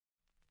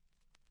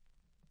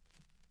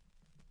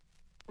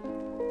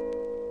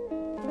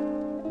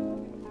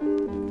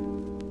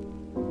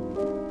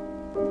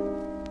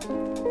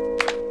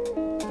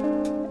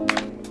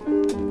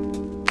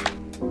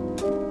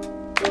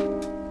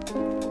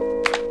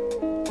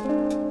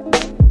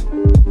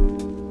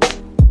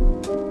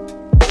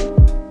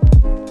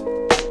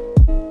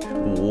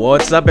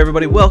What's up,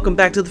 everybody? Welcome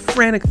back to the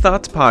Frantic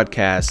Thoughts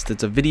Podcast.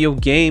 It's a video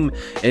game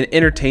and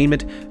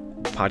entertainment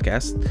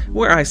podcast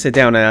where I sit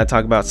down and I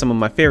talk about some of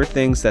my favorite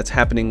things that's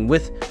happening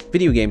with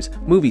video games,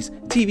 movies,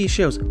 TV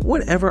shows,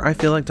 whatever I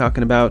feel like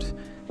talking about,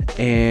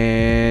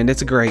 and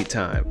it's a great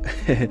time.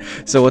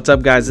 So what's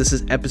up, guys? This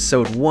is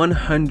episode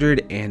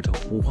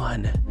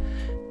 101.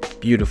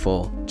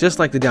 Beautiful, just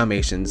like the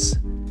Dalmatians.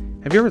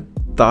 Have you ever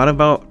thought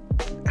about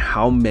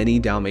how many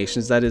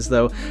Dalmatians that is,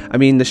 though? I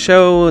mean, the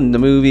show and the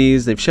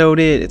movies, they've showed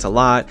it, it's a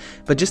lot,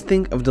 but just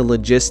think of the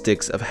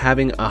logistics of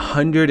having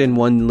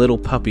 101 little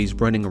puppies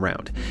running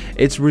around.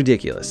 It's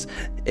ridiculous.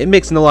 It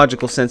makes no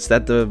logical sense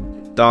that the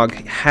dog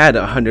had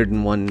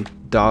 101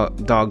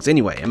 dogs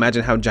anyway.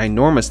 Imagine how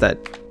ginormous that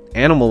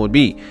animal would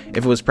be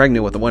if it was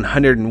pregnant with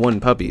 101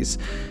 puppies.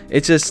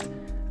 It's just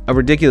a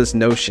ridiculous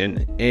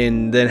notion,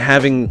 and then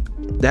having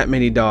that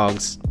many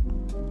dogs,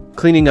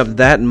 cleaning up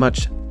that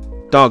much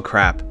dog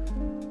crap,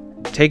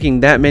 taking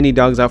that many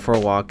dogs out for a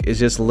walk is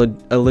just a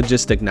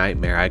logistic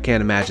nightmare. I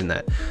can't imagine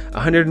that.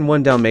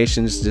 101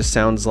 Dalmatians just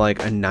sounds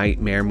like a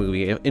nightmare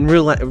movie. In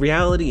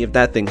reality, if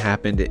that thing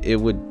happened, it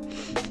would...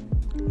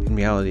 In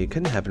reality, it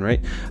couldn't happen, right?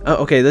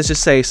 Okay, let's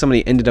just say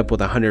somebody ended up with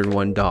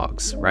 101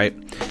 dogs, right?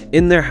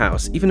 In their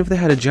house, even if they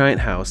had a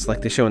giant house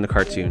like they show in the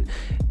cartoon,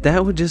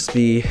 that would just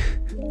be...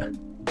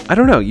 I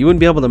don't know, you wouldn't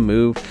be able to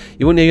move.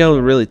 You wouldn't be able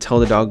to really tell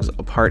the dogs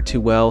apart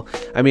too well.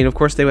 I mean, of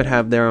course, they would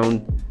have their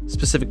own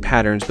specific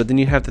patterns, but then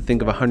you'd have to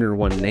think of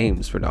 101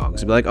 names for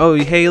dogs. It'd be like, oh,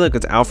 hey, look,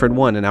 it's Alfred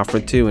 1 and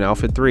Alfred 2 and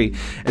Alfred 3.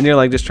 And you're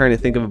like just trying to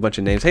think of a bunch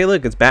of names. Hey,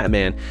 look, it's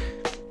Batman.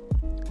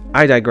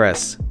 I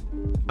digress.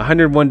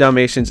 101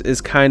 Dalmatians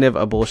is kind of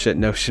a bullshit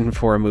notion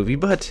for a movie,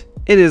 but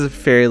it is a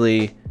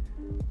fairly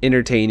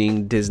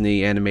entertaining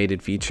Disney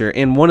animated feature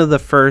and one of the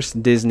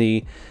first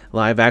Disney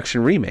live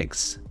action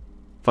remakes.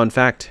 Fun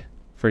fact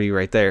for you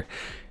right there.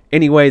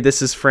 Anyway,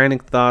 this is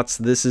Frantic Thoughts.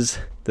 This is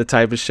the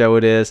type of show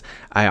it is.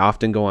 I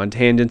often go on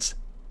tangents,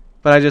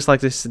 but I just like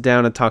to sit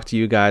down and talk to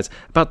you guys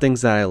about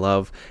things that I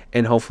love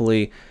and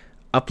hopefully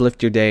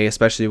uplift your day,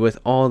 especially with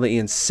all the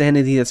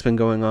insanity that's been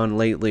going on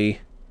lately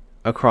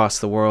across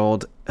the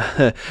world.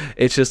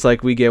 It's just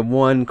like we get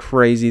one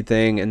crazy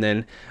thing and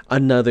then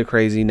another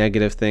crazy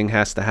negative thing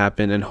has to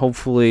happen, and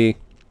hopefully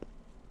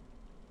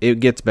it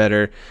gets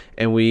better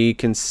and we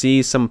can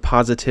see some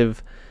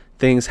positive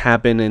things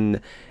happen and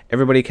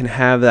everybody can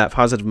have that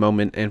positive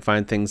moment and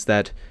find things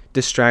that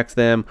distract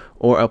them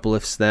or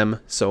uplifts them.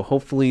 So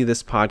hopefully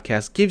this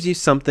podcast gives you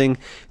something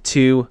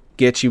to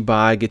get you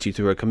by, get you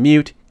through a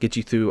commute, get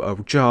you through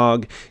a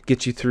jog,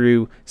 get you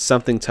through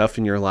something tough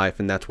in your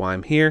life. And that's why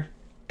I'm here.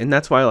 And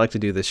that's why I like to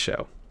do this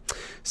show.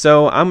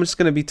 So I'm just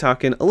going to be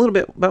talking a little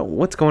bit about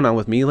what's going on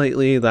with me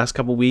lately, the last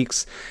couple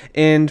weeks.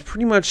 And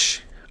pretty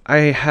much I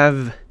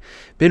have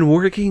been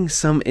working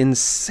some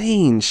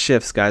insane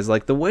shifts, guys.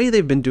 Like the way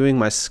they've been doing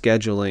my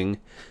scheduling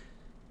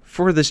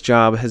for this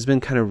job has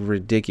been kind of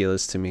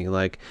ridiculous to me.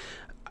 Like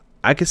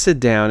I could sit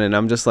down and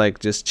I'm just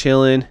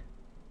chilling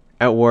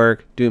at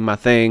work, doing my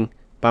thing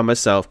by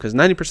myself, because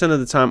 90% of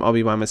the time I'll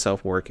be by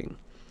myself working.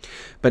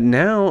 But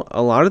now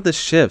a lot of the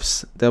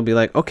shifts, they'll be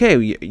like, okay,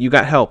 you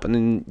got help. And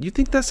then you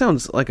think that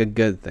sounds like a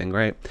good thing,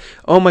 right?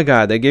 Oh my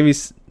God, they give you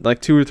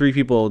like 2 or 3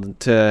 people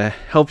to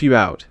help you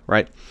out,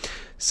 right?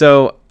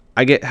 So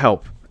I get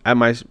help at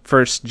my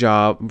first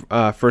job,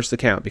 first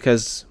account,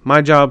 because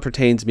my job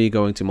pertains me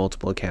going to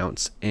multiple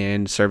accounts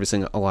and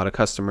servicing a lot of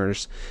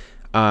customers,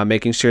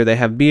 making sure they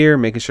have beer,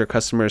 making sure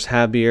customers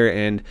have beer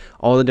and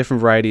all the different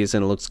varieties,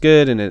 and it looks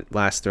good and it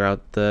lasts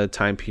throughout the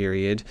time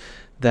period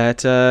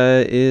that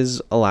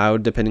is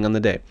allowed depending on the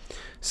day.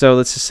 So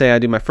let's just say I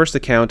do my first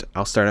account.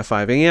 I'll start at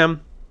 5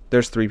 a.m.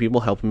 There's 3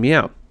 people helping me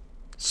out.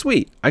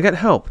 Sweet, I got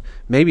help.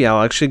 Maybe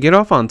I'll actually get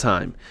off on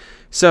time.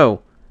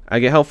 So I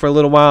get help for a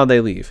little while,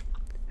 they leave.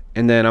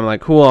 And then I'm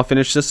like, cool, I'll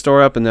finish this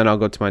store up and then I'll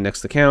go to my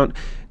next account,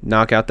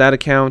 knock out that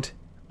account.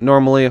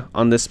 Normally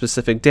on this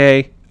specific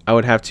day, I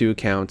would have 2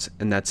 accounts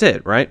and that's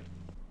it, right?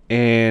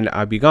 And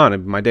I'd be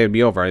gone. My day would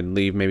be over. I'd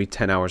leave maybe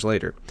 10 hours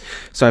later.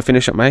 So I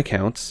finish up my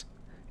accounts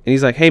and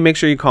he's like, hey, make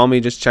sure you call me.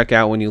 Just check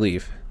out when you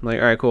leave. I'm like,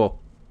 all right, cool.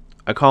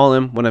 I call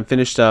him when I'm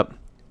finished up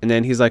and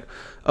then he's like,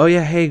 oh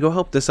yeah, hey, go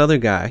help this other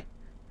guy.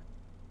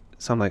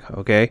 So I'm like,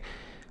 okay.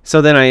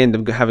 So then I end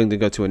up having to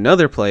go to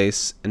another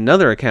place,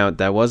 another account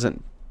that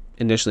wasn't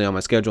initially on my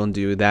schedule, and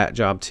do that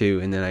job too,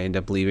 and then I end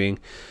up leaving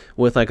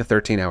with like a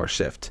 13-hour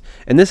shift.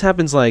 And this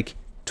happens like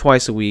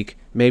twice a week,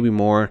 maybe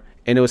more,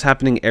 and it was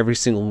happening every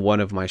single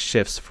one of my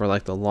shifts for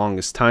like the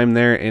longest time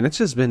there, and it's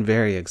just been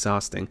very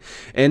exhausting.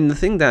 And the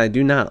thing that I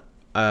do not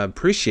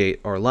appreciate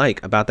or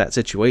like about that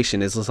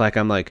situation is like,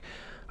 I'm like,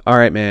 all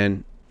right,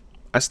 man,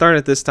 I start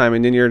at this time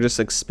and then you're just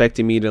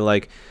expecting me to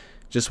like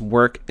just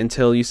work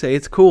until you say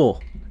it's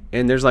cool.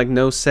 And there's like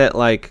no set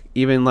like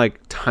even like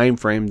time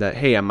frame that,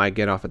 hey, I might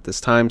get off at this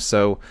time.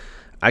 So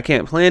I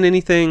can't plan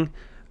anything.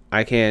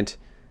 I can't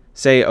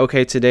say,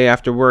 okay, today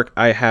after work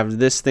I have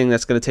this thing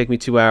that's going to take me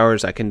 2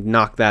 hours. I can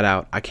knock that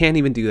out. I can't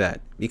even do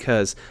that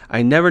because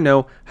I never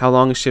know how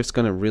long a shift's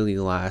going to really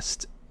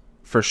last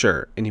for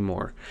sure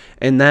anymore,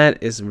 and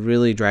that is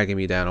really dragging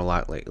me down a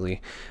lot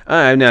lately.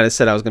 I've not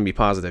said I was going to be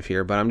positive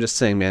here, but I'm just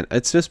saying, man,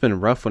 it's just been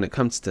rough when it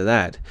comes to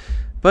that.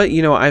 But,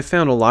 you know, I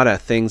found a lot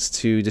of things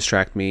to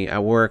distract me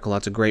at work,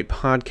 lots of great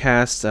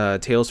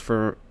podcasts. Tales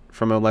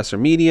from a Lesser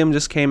Medium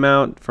just came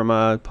out from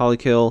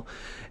Polykill.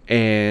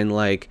 And,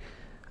 like,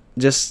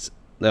 just,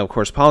 of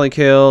course,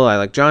 Polykill. I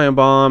like Giant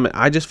Bomb.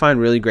 I just find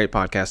really great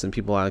podcasts and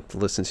people I like to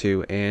listen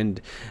to.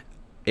 And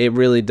it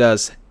really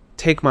does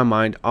take my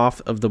mind off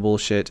of the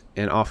bullshit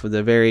and off of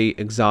the very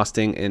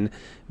exhausting and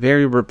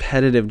very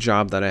repetitive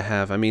job that I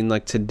have. I mean,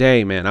 like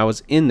today, man, I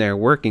was in there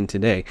working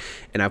today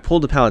and I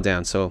pulled the pallet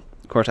down. So,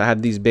 of course, I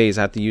have these bays.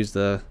 I have to use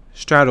the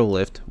straddle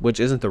lift,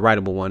 which isn't the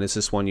rideable one. It's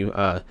this one you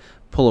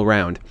pull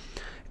around.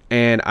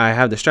 And I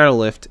have the straddle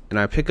lift, and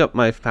I pick up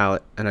my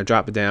pallet, and I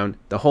drop it down.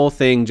 The whole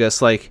thing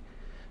just like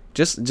a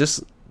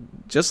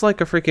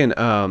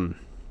freaking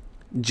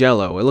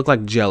Jello. It looked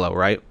like Jello,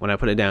 right? When I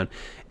put it down,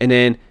 and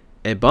then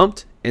it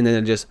bumped, and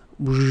then it just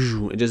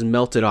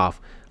melted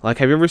off. Like,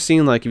 have you ever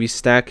seen, like, if you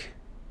stack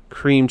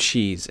cream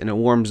cheese and it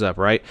warms up,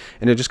 right,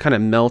 and it just kind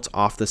of melts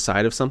off the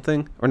side of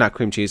something, or not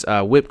cream cheese,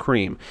 whipped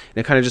cream, and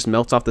it kind of just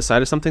melts off the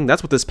side of something?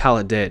 That's what this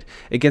pallet did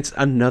against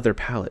another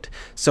pallet.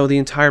 So the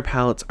entire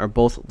pallets are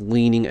both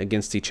leaning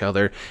against each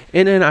other,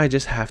 and then I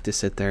just have to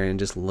sit there and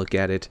just look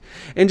at it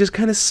and just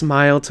kind of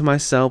smile to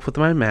myself with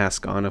my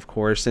mask on, of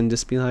course, and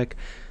just be like,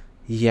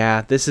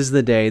 yeah, this is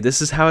the day,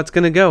 this is how it's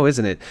gonna go,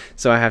 isn't it?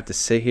 So I have to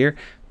sit here,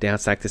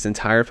 downstack this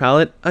entire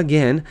pallet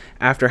again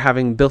after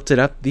having built it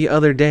up the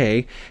other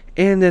day,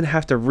 and then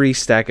have to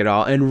restack it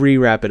all and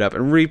rewrap it up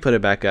and re-put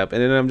it back up.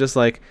 And then I'm just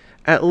like,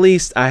 at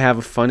least I have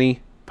a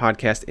funny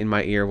podcast in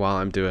my ear while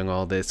I'm doing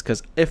all this,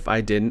 because if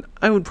I didn't,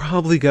 I would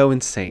probably go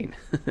insane.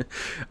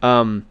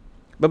 But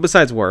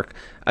besides work,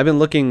 I've been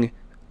looking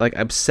like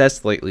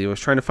obsessed lately. I was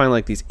trying to find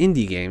like these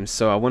indie games,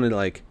 so I wanted to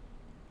like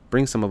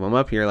bring some of them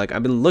up here. Like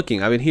I've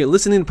been here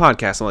listening to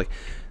podcasts. I'm like,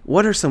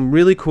 what are some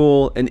really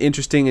cool and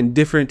interesting and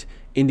different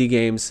indie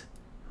games?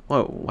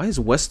 Whoa, why is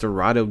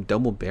Westerado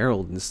Double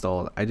Barreled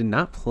installed? I did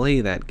not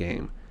play that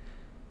game.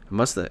 I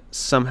must have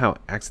somehow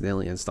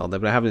accidentally installed that,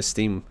 but I have a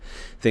Steam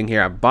thing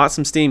here. I bought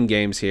some Steam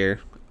games here,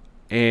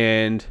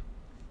 and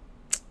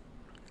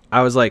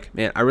I was like,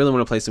 man, I really want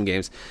to play some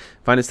games.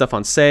 Finding stuff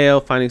on sale,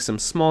 finding some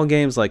small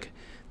games, like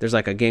there's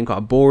like a game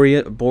called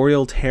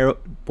Boreal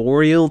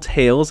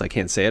Tales. I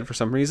can't say it for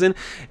some reason,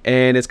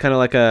 and it's kind of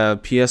like a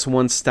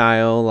PS1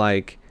 style,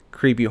 like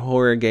creepy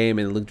horror game,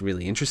 and it looked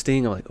really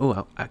interesting. I'm like,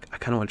 oh, I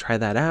kind of want to try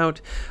that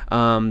out.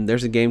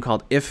 There's a game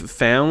called If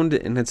Found,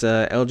 and it's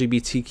a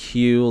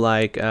LGBTQ,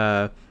 like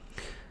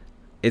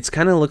it's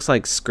kind of looks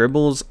like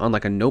scribbles on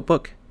like a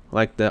notebook,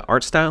 like the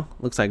art style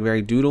looks like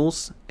very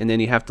doodles, and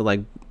then you have to like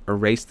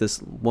erase this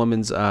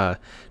woman's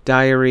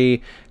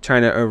diary,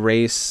 trying to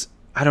erase,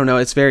 I don't know,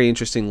 it's very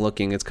interesting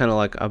looking. It's kind of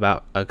like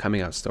about a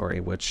coming out story,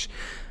 which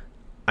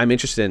I'm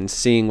interested in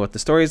seeing what the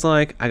story's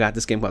like. I got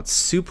this game called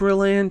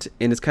Superland,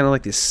 and it's kind of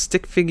like these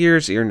stick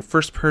figures. You're in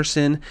first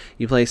person,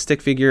 you play a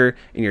stick figure,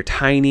 and you're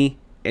tiny,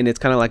 and it's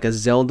kind of like a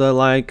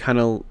Zelda-like, kind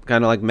of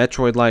like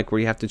Metroid-like, where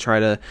you have to try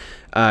to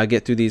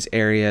get through these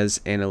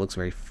areas, and it looks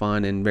very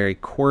fun and very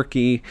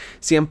quirky.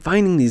 See, I'm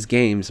finding these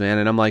games, man,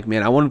 and I'm like,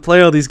 man, I want to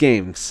play all these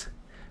games,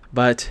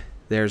 but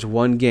there's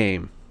one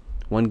game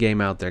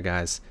out there,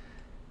 guys,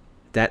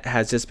 that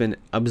has just been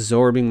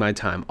absorbing my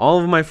time,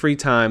 all of my free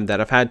time that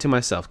I've had to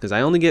myself, because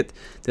I only get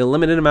the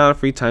limited amount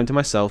of free time to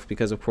myself,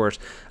 because of course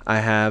I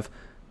have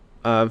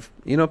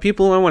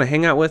people I want to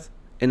hang out with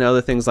and other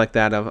things like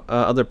that, of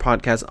other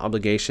podcast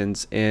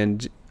obligations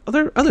and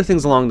other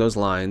things along those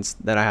lines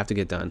that I have to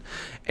get done.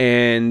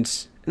 And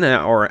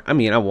I want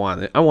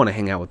to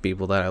hang out with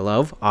people that I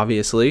love,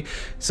 obviously.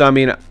 So I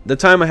mean, the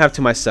time I have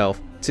to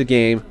myself to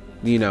game,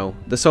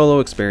 the solo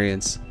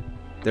experience,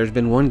 there's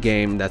been one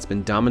game that's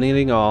been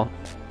dominating all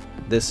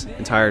this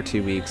entire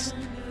 2 weeks.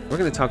 We're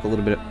going to talk a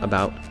little bit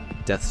about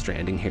Death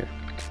Stranding here.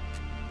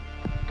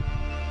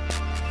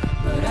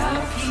 But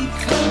I'll keep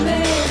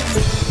coming.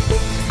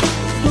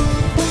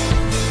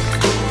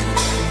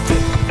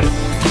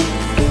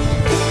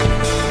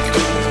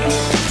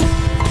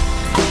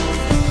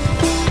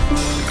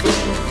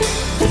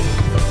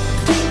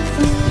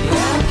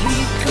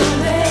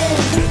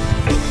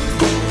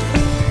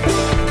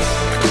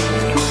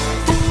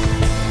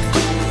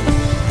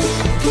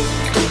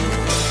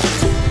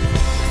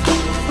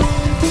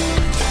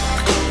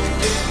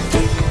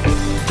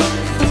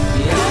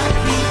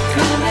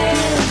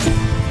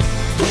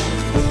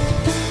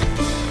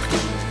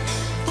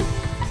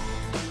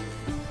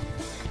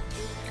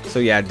 So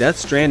yeah, Death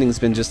Stranding's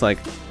been just like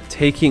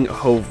taking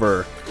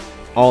over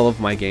all of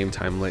my game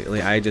time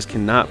lately. I just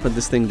cannot put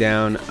this thing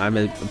down. I'm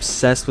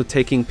obsessed with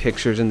taking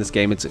pictures in this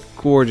game. It's a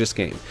gorgeous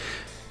game.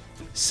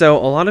 So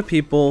a lot of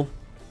people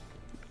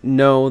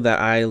know that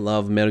I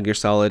love Metal Gear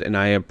Solid, and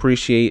I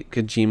appreciate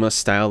Kojima's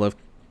style of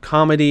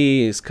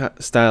comedy, his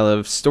style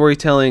of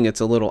storytelling. It's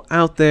a little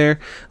out there,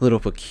 a little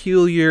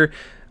peculiar.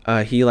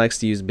 He likes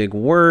to use big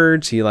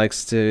words. He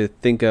likes to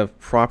think of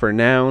proper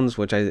nouns,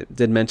 which I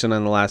did mention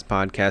on the last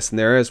podcast, and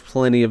there is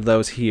plenty of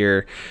those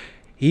here.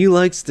 he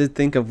likes to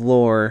think of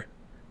lore,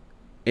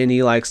 and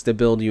he likes to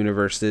build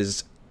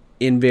universes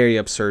in very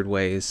absurd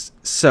ways.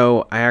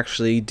 So I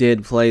actually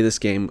did play this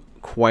game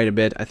quite a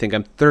bit. I think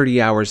I'm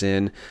 30 hours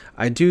in.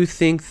 I do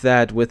think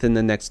that within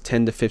the next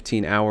 10 to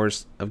 15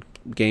 hours of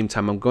game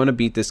time, I'm going to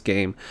beat this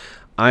game.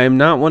 I am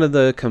not one of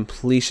the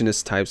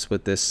completionist types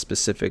with this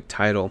specific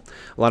title.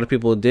 A lot of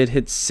people did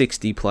hit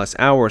 60 plus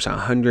hours,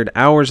 100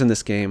 hours in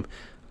this game.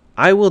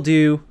 I will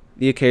do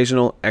the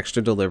occasional extra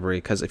delivery,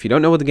 because if you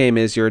don't know what the game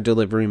is, you're a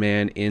delivery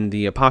man in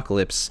the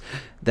apocalypse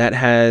that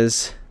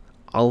has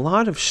a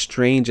lot of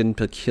strange and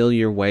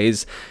peculiar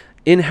ways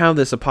in how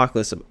this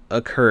apocalypse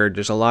occurred.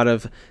 There's a lot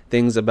of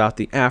things about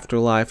the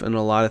afterlife, and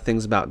a lot of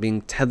things about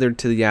being tethered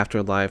to the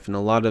afterlife, and a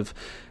lot of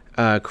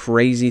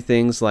crazy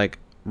things like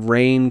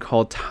rain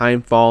called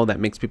timefall that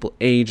makes people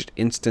aged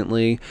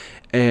instantly,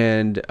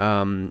 and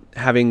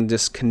having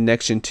this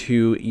connection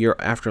to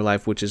your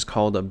afterlife, which is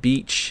called a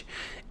beach.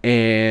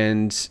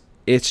 And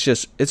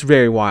it's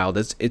very wild.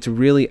 It's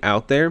really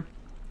out there.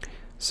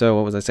 So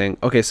what was I saying?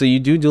 Okay, so you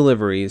do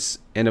deliveries,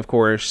 and of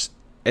course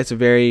it's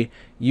very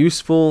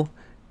useful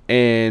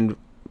and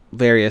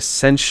very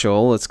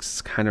essential.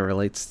 It's kind of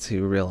relates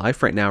to real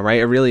life right now,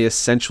 right? A really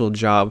essential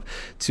job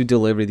to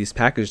deliver these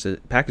packages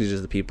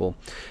to people.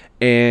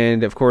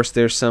 And of course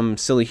there's some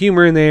silly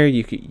humor in there.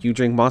 You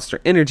drink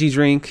Monster Energy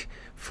drink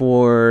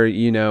for,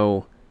 you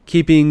know,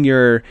 keeping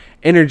your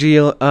energy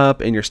up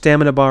and your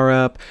stamina bar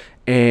up.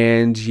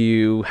 And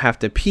you have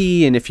to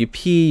pee, and if you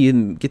pee,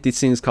 you get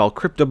these things called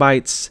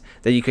cryptobites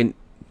that you can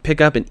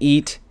pick up and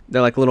eat.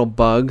 They're like little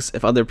bugs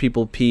if other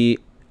people pee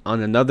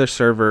on another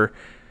server.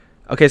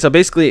 Okay, so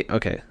basically,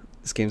 okay,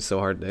 this game's so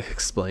hard to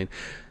explain.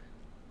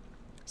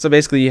 So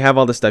basically, you have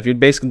all this stuff. You're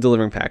basically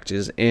delivering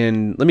packages.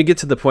 And let me get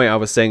to the point I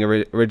was saying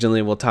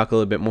originally. We'll talk a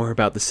little bit more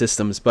about the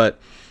systems, but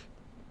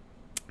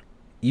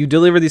you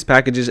deliver these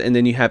packages, and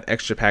then you have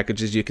extra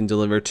packages you can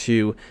deliver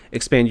to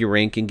expand your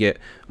rank and get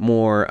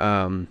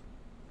more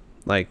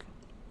like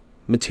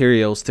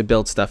materials to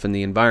build stuff in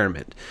the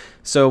environment.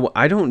 So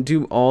I don't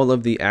do all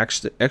of the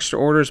extra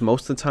orders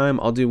most of the time.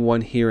 I'll do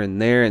one here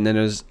and there, and then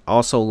there's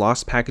also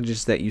lost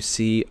packages that you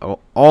see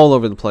all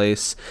over the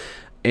place,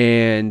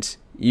 and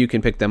you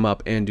can pick them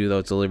up and do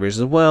those deliveries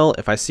as well.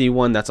 If I see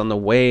one that's on the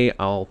way,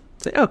 I'll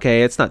say,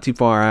 okay, it's not too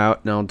far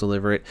out, and I'll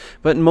deliver it.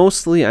 But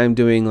mostly I'm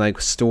doing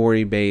like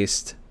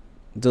story-based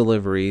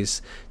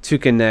deliveries to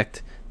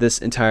connect this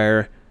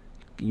entire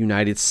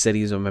United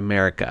Cities of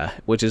America,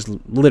 which is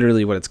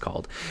literally what it's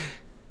called.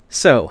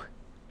 So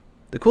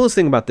the coolest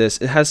thing about this,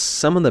 it has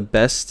some of the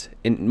best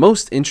and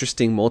most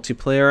interesting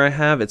multiplayer I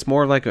have. It's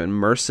more like an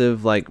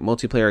immersive like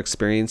multiplayer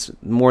experience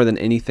more than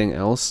anything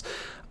else.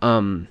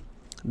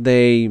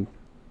 The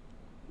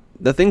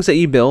things that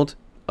you build,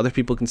 other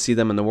people can see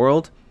them in the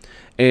world,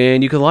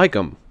 and you can like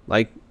them,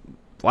 like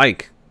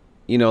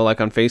you know, like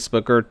on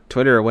Facebook or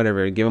Twitter or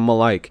whatever. Give them a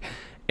like.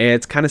 And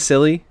it's kind of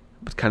silly,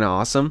 but kind of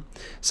awesome.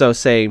 So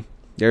say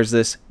there's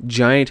this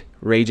giant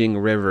raging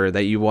river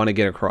that you want to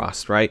get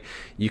across, right?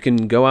 You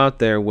can go out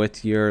there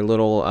with your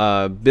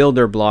little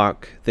builder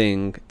block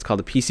thing. It's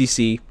called a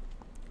PCC.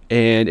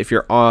 And if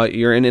you're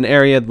in an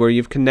area where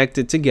you've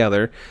connected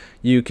together,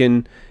 you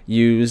can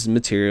use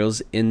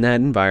materials in that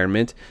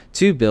environment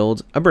to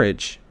build a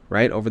bridge,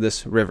 right, over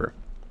this river.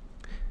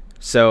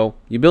 So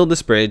you build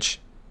this bridge,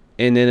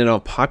 and then it'll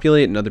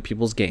populate in other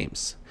people's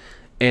games.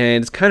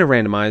 And it's kind of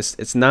randomized.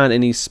 It's not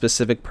any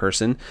specific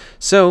person.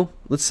 So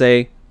let's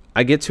say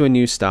I get to a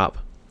new stop.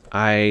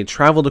 I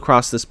traveled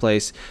across this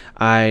place.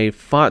 I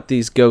fought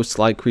these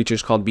ghost-like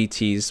creatures called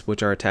BTs,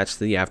 which are attached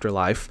to the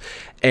afterlife.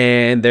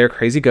 And they're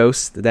crazy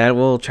ghosts that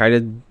will try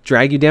to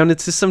drag you down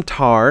into some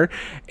tar.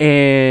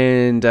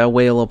 And a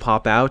whale will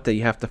pop out that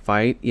you have to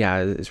fight.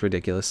 Yeah, it's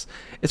ridiculous.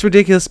 It's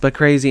ridiculous but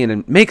crazy, and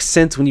it makes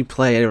sense when you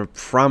play. I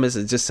promise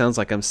it just sounds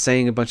like I'm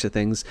saying a bunch of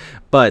things.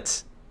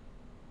 But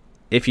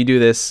if you do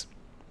this,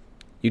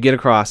 you get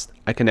across.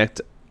 I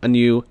connect a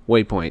new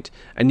waypoint,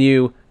 a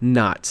new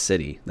knot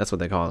city. That's what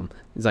they call them.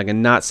 It's like a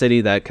knot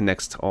city that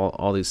connects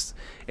all these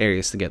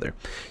areas together.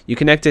 You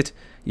connect it,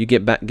 you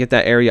get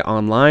that area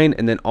online,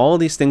 and then all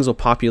these things will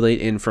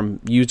populate in from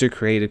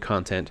user-created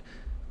content.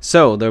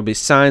 So there'll be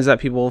signs that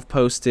people have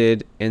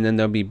posted, and then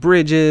there'll be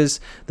bridges,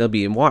 there'll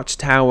be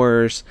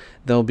watchtowers,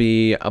 there'll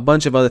be a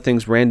bunch of other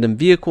things, random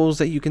vehicles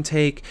that you can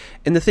take.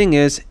 And the thing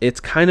is, it's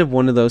kind of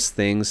one of those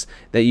things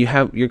that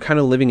you're kind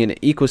of living in an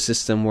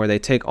ecosystem where they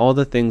take all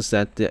the things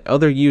that the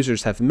other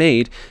users have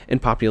made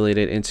and populate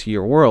it into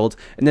your world,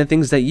 and then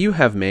things that you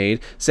have made.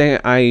 Say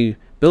I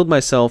build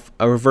myself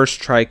a reverse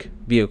trike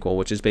vehicle,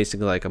 which is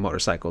basically like a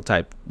motorcycle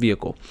type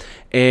vehicle,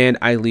 and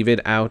I leave it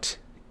out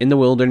in the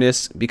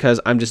wilderness because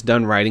I'm just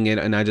done riding it,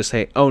 and I just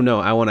say, oh no,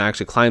 I want to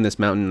actually climb this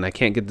mountain and I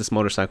can't get this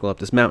motorcycle up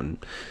this mountain.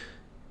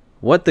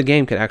 What the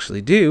game could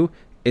actually do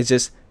is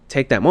just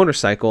take that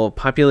motorcycle,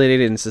 populate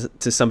it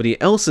into somebody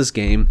else's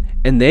game,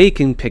 and they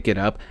can pick it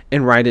up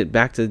and ride it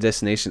back to the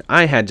destination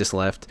I had just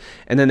left,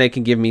 and then they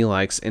can give me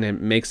likes, and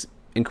it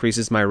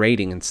increases my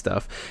rating and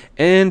stuff.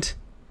 And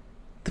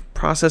the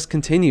process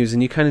continues,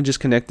 and you kind of just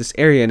connect this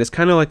area, and it's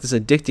kind of like this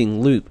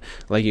addicting loop.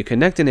 Like, you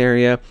connect an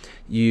area,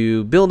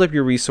 you build up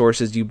your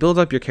resources, you build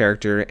up your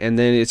character, and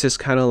then it's just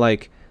kind of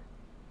like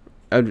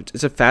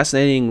it's a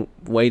fascinating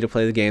way to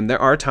play the game.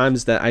 There are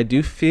times that I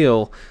do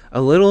feel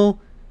a little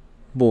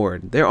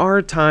bored. There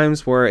are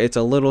times where it's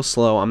a little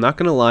slow. I'm not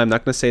gonna lie, I'm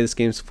not gonna say this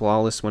game's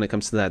flawless when it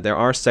comes to that. There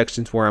are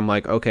sections where I'm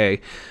like,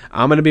 okay,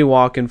 I'm gonna be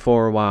walking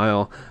for a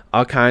while.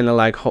 I'll kind of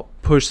like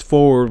push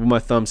forward with my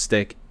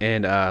thumbstick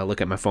and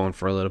look at my phone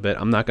for a little bit.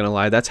 I'm not gonna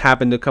lie, that's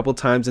happened a couple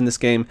times in this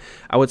game.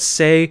 I would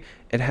say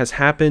it has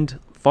happened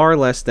far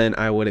less than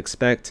I would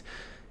expect,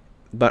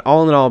 but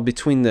all in all,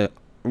 between the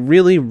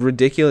really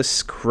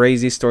ridiculous,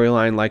 crazy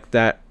storyline, like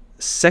that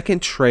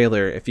second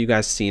trailer, if you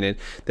guys seen it,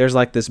 there's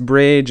like this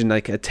bridge and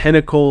like a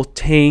tentacle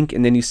tank,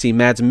 and then you see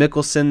Mads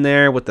Mikkelsen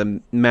there with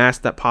the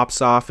mask that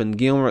pops off, and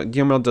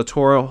Guillermo del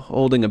Toro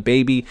holding a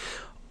baby.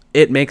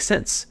 It makes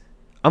sense.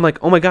 I'm like,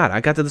 oh my god,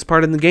 I got to this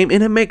part in the game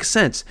and it makes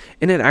sense,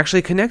 and it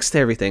actually connects to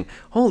everything.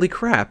 Holy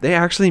crap, they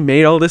actually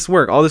made all this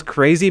work. All this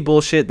crazy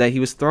bullshit that he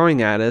was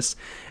throwing at us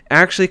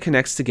actually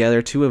connects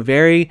together to a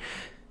very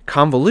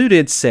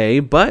convoluted,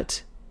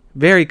 but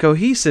very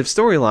cohesive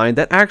storyline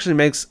that actually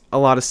makes a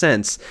lot of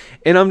sense.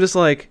 And I'm just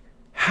like,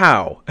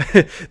 how?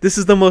 This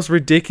is the most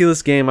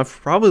ridiculous game I've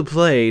probably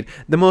played,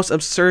 the most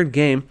absurd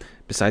game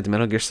besides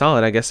Metal Gear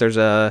Solid. I guess there's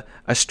a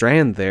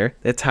strand there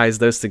that ties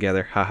those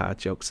together. Haha,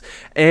 jokes.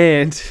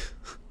 And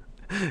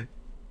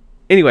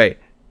anyway,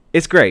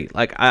 it's great.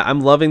 Like,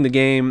 I'm loving the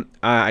game.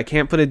 I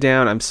can't put it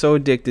down. I'm so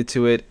addicted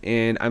to it,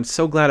 and I'm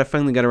so glad I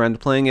finally got around to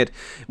playing it.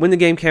 When the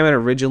game came out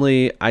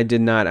originally, I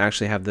did not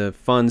actually have the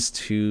funds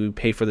to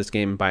pay for this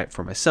game and buy it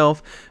for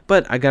myself,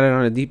 but I got it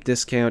on a deep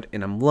discount,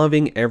 and I'm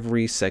loving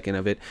every second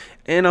of it.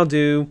 And I'll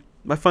do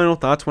my final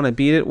thoughts when I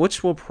beat it,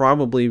 which will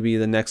probably be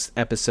the next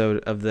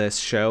episode of this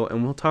show,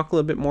 and we'll talk a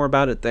little bit more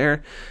about it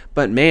there.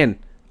 But man,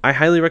 I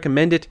highly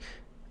recommend it.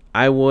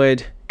 I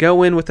would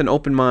go in with an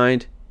open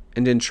mind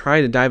and then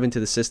try to dive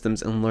into the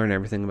systems and learn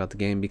everything about the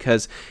game,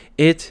 because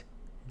it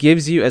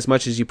gives you as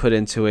much as you put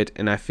into it,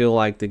 and I feel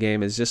like the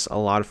game is just a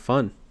lot of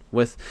fun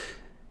with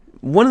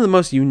one of the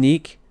most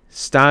unique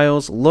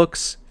styles,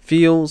 looks,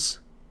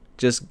 feels,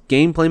 just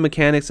gameplay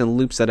mechanics and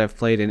loops that I've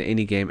played in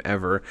any game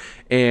ever.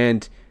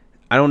 And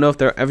I don't know if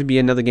there'll ever be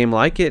another game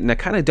like it, and I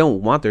kind of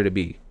don't want there to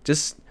be.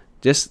 Just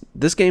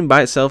this game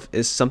by itself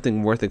is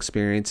something worth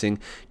experiencing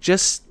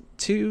just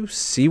to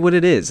see what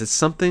it is. It's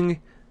something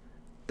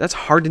that's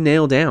hard to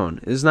nail down.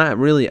 It's not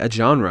really a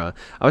genre.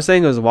 I was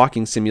saying it was a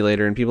walking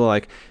simulator, and people are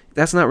like,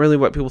 that's not really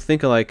what people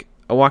think of like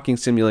a walking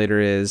simulator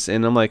is.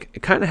 And I'm like,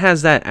 it kind of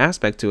has that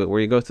aspect to it where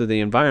you go through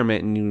the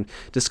environment and you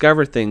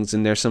discover things,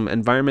 and there's some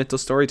environmental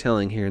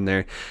storytelling here and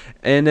there.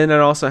 And then it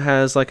also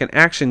has like an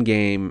action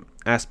game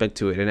aspect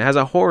to it, and it has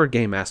a horror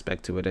game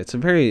aspect to it. It's a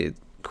very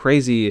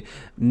crazy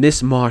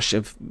mishmash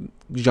of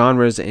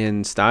genres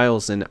and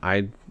styles, and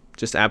I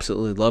just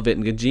absolutely love it.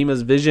 And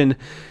Kojima's vision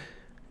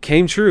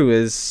came true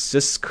is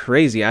just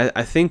crazy.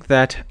 I think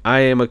that I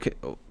am a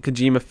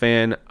Kojima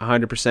fan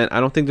 100%. I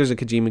don't think there's a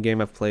Kojima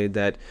game I've played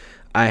that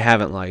I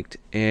haven't liked,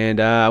 and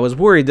I was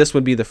worried this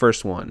would be the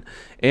first one,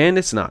 and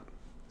it's not.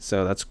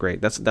 So that's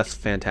great. That's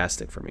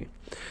fantastic for me.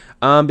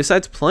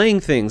 Besides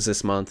playing things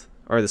this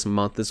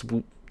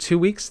 2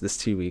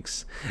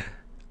 weeks,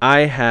 I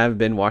have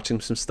been watching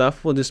some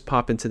stuff. We'll just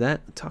pop into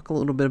that, talk a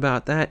little bit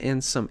about that,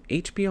 and some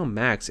HBO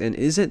Max. And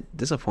is it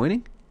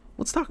disappointing?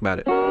 Let's talk about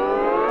it.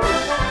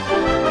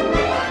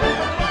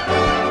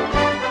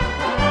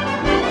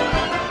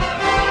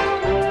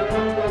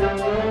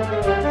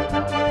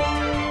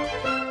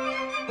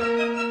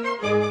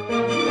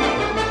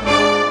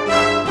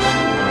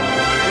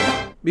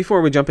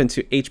 Before we jump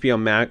into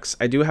HBO Max,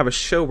 I do have a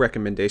show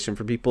recommendation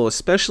for people,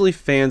 especially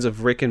fans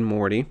of Rick and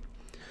Morty.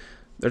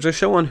 There's a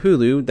show on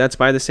Hulu that's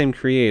by the same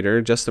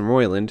creator, Justin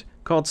Roiland,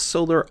 called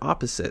Solar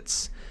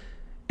Opposites.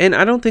 And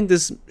I don't think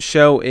this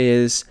show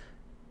is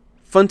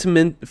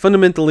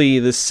fundamentally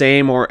the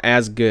same or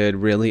as good,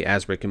 really,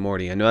 as Rick and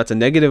Morty. I know that's a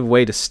negative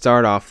way to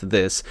start off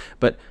this,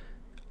 but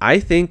I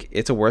think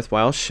it's a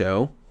worthwhile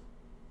show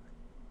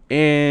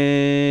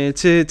and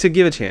to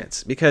give a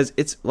chance, because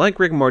it's like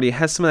Rick and Morty. It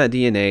has some of that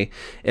DNA.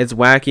 It's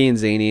wacky and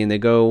zany, and they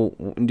go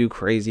and do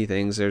crazy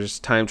things. There's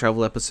time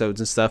travel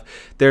episodes and stuff.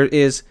 There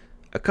is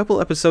a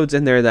couple episodes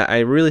in there that I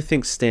really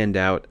think stand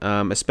out,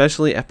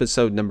 especially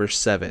episode number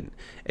 7.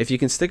 If you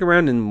can stick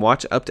around and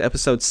watch up to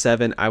episode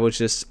 7, I was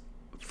just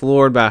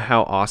floored by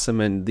how awesome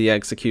and the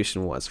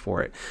execution was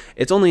for it.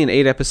 It's only an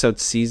 8-episode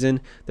season.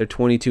 They're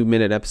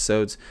 22-minute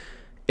episodes.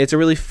 It's a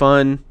really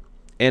fun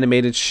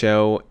animated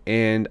show,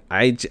 and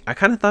I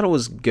kind of thought it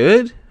was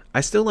good.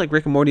 I still like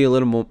Rick and Morty a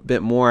little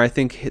bit more. I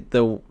think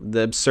the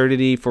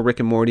absurdity for Rick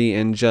and Morty,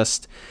 and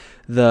just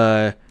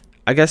the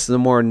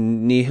more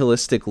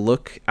nihilistic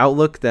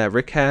outlook that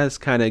Rick has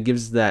kind of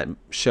gives that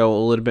show a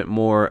little bit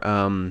more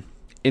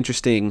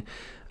interesting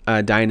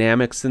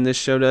dynamics than this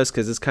show does,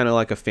 because it's kind of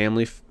like a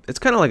family. It's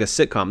kind of like a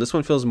sitcom. This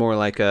one feels more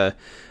like a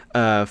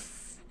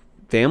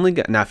Family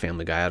Guy, not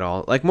Family Guy at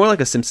all, like more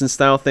like a Simpsons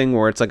style thing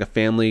where it's like a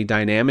family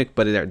dynamic,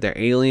 but they're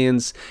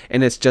aliens,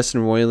 and it's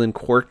Justin Roiland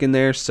quirk in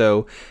there,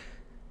 so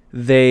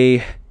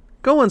they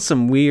go on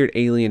some weird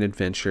alien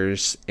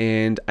adventures,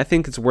 and I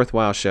think it's a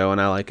worthwhile show,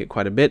 and I like it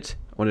quite a bit.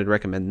 I wanted to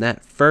recommend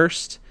that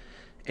first.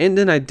 And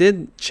then I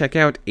did check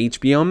out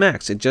HBO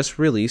Max. It just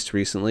released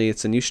recently.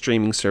 It's a new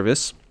streaming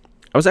service.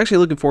 I was actually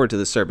looking forward to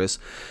this service.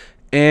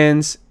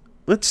 And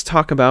let's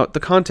talk about the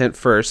content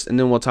first, and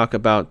then we'll talk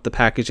about the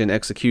package and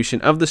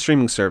execution of the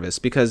streaming service,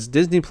 because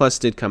Disney Plus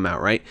did come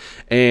out, right?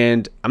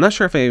 And I'm not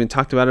sure if I even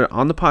talked about it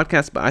on the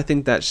podcast, but I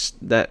think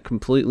that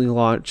completely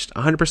launched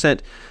 100%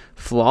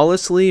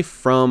 flawlessly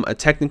from a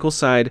technical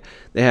side.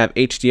 They have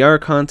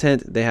HDR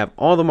content, they have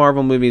all the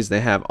Marvel movies,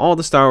 they have all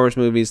the Star Wars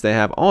movies, they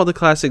have all the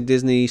classic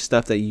Disney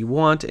stuff that you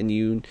want and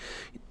you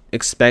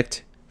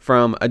expect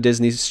from a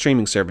Disney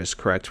streaming service,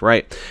 correct?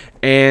 Right?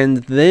 And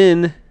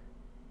then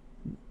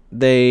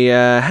they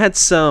had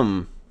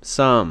some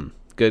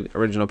good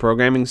original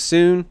programming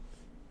soon.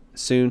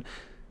 What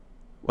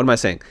am I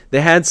saying?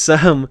 They had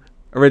some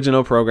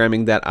original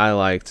programming that I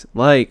liked,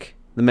 like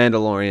The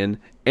Mandalorian,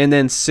 and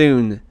then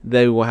soon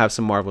they will have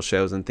some Marvel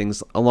shows and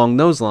things along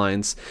those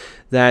lines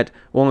that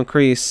will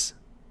increase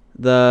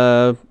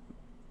the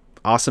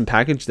awesome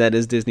package that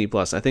is Disney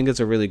Plus. I think it's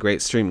a really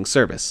great streaming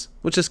service.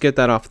 We'll just get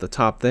that off the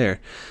top there.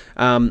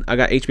 I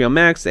got HBO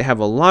Max. They have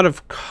a lot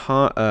of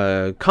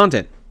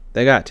content.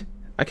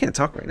 I can't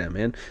talk right now,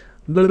 man.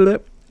 They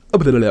have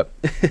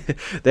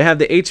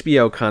the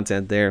HBO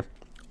content there.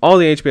 All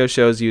the HBO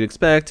shows you'd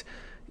expect.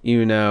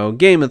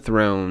 Game of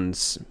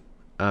Thrones,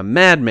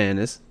 Mad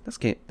Men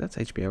that's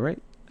HBO,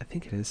 right? I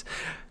think it is.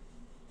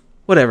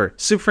 Whatever.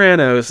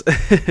 Sopranos,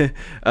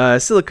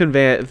 Silicon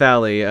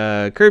Valley,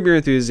 Curb Your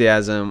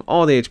Enthusiasm,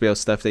 all the HBO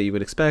stuff that you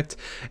would expect.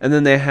 And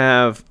then they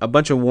have a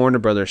bunch of Warner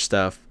Brothers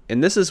stuff.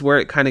 And this is where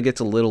it kind of gets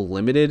a little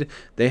limited.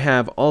 They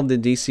have all the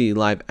DC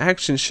live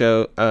action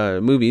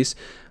movies.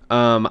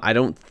 I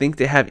don't think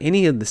they have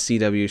any of the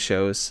CW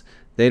shows.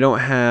 They don't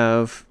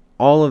have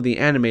all of the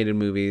animated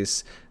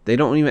movies. They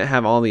don't even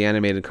have all the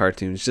animated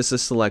cartoons, just a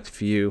select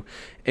few,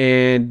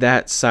 and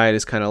that side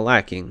is kind of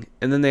lacking.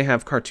 And then they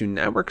have Cartoon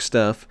Network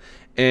stuff,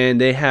 and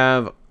they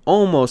have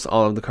almost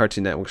all of the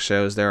Cartoon Network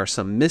shows. There are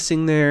some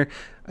missing there.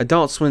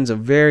 Adult Swim's a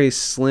very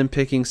slim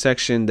picking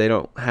section. They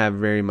don't have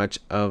very much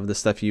of the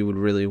stuff you would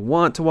really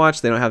want to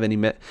watch. They don't have any.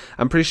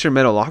 I'm pretty sure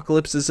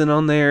Metalocalypse isn't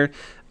on there.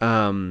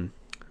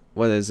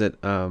 What is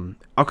it?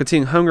 Aqua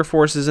Teen Hunger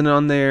Force isn't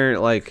on there.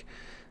 Like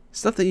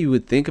stuff that you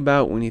would think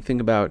about when you think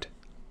about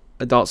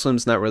Adult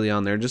Swim's not really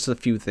on there. Just a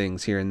few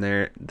things here and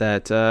there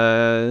that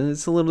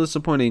it's a little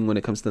disappointing when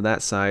it comes to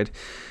that side.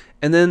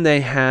 And then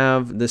they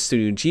have the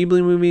Studio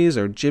Ghibli movies,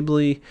 or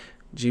Ghibli,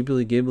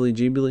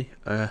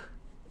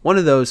 one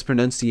of those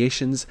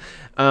pronunciations.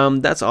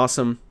 That's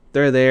awesome.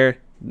 They're there.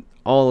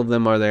 All of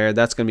them are there.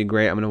 That's going to be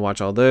great. I'm going to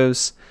watch all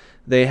those.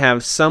 They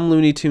have some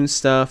Looney Tunes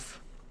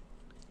stuff,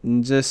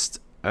 just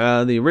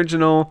the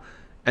original,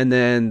 and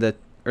then the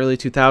early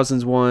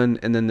 2000s one,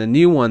 and then the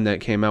new one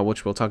that came out,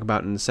 which we'll talk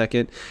about in a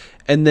second.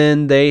 And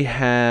then they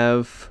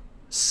have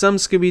some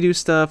Scooby-Doo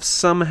stuff,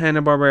 some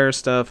Hanna-Barbera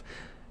stuff,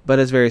 but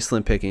it's very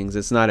slim pickings.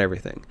 It's not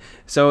everything.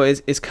 So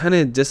it's kind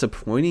of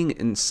disappointing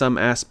in some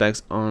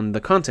aspects on the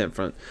content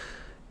front.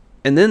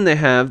 And then they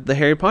have the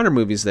Harry Potter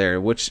movies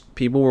there, which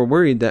people were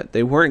worried that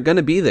they weren't going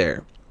to be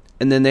there.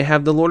 And then they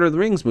have the Lord of the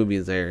Rings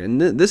movies there. And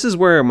this is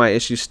where my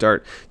issues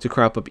start to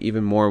crop up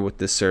even more with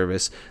this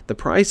service. The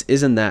price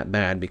isn't that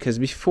bad, because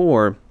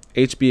before,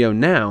 HBO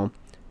Now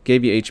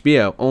gave you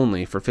HBO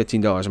only for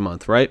 $15 a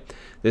month, right?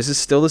 This is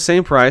still the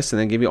same price, and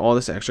then give you all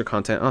this extra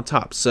content on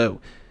top. So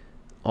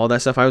all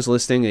that stuff I was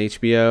listing,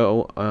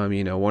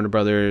 HBO, Warner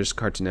Brothers,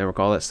 Cartoon Network,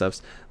 all that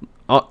stuff's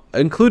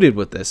included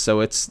with this.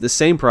 So it's the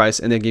same price,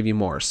 and they give you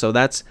more. So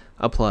that's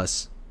a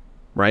plus,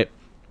 right?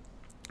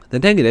 The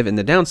negative and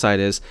the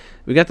downside is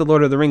we got the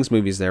Lord of the Rings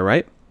movies there,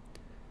 right?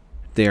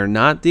 They are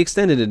not the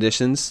extended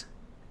editions,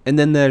 and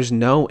then there's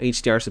no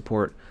HDR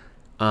support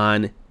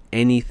on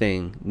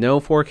anything. No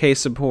 4K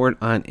support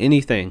on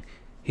anything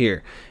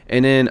here.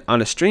 And then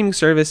on a streaming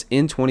service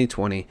in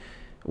 2020,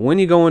 when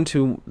you go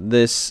into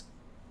this,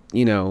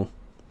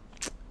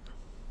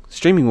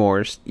 streaming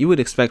wars, you would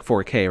expect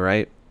 4K,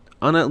 right?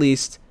 On at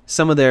least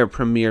some of their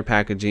premiere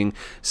packaging,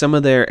 some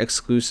of their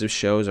exclusive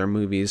shows or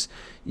movies,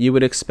 you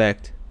would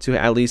expect to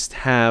at least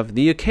have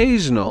the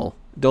occasional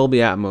Dolby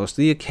Atmos,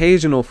 the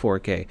occasional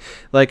 4K.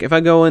 Like if I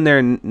go in there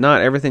and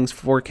not everything's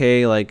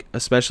 4K, like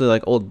especially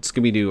like old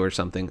Scooby-Doo or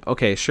something,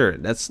 okay, sure,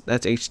 that's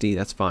HD,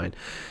 that's fine.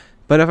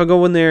 But if I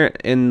go in there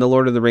and the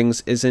Lord of the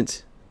Rings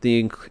isn't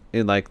the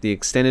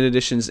extended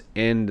editions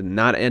and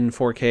not in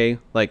 4K,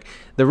 like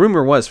the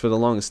rumor was for the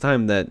longest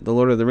time that the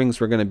Lord of the Rings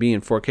were going to be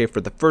in 4K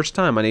for the first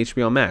time on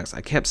HBO Max.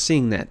 I kept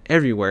seeing that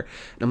everywhere,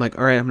 and I'm like,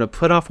 all right, I'm going to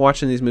put off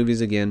watching these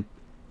movies again,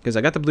 because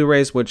I got the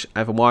Blu-rays, which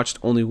I've watched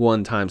only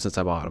one time since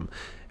I bought them.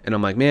 And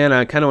I'm like, man,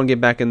 I kind of want to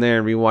get back in there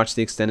and rewatch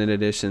the extended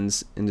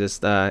editions and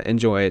just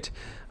enjoy it.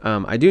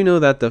 I do know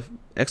that the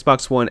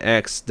Xbox One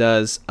X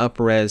does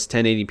up-res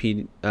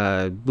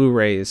 1080p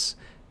Blu-rays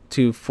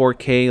to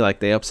 4K, like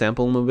they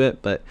upsample them a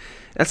bit, but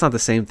that's not the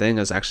same thing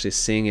as actually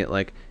seeing it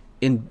like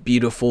in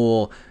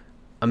beautiful,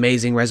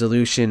 amazing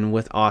resolution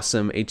with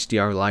awesome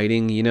HDR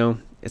lighting. You know,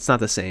 it's not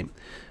the same.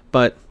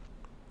 But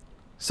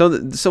so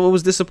it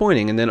was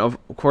disappointing. And then of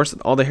course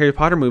all the Harry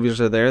Potter movies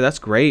are there. That's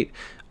great.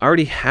 I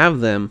already have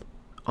them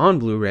on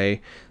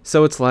Blu-ray,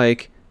 so it's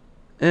like,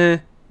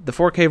 the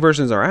 4K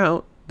versions are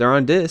out. They're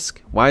on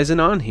disc. Why isn't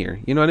it on here?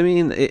 You know what I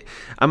mean?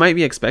 I might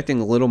be expecting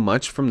a little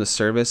much from the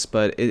service,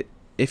 but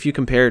if you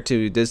compare it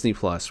to Disney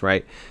Plus,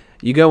 right?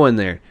 You go in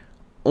there,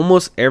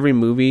 almost every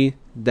movie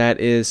that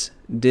is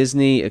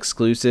Disney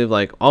exclusive,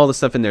 like all the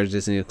stuff in there is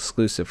Disney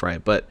exclusive,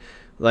 right? But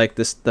like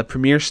the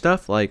premiere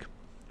stuff, like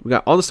we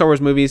got all the Star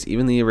Wars movies,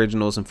 even the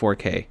originals in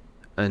 4K,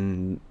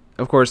 and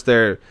of course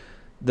they're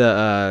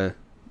the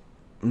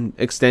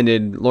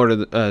extended Lord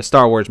of the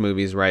Star Wars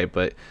movies, right?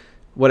 But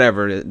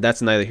whatever,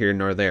 that's neither here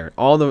nor there.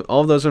 All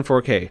of those in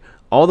 4K.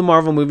 All the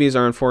Marvel movies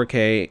are in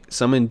 4K.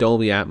 Some in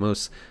Dolby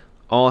Atmos.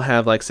 All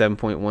have like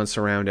 7.1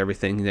 surround,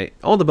 everything.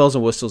 All the bells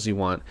and whistles you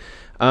want.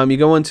 You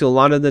go into a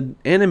lot of the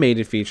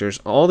animated features.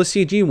 All the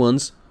CG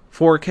ones,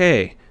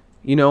 4K.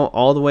 You know,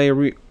 all the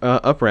way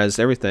up-res,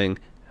 everything.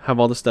 Have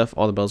all the stuff,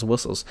 all the bells and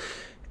whistles.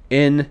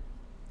 In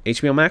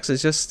HBO Max,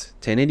 it's just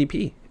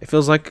 1080p. It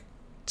feels like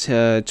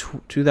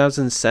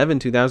 2007,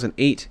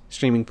 2008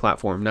 streaming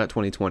platform, not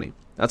 2020.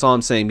 That's all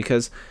I'm saying,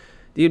 because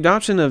the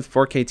adoption of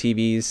 4K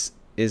TVs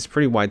is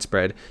pretty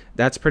widespread.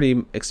 That's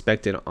pretty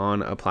expected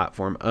on a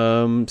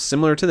platform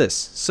similar to this.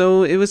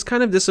 So it was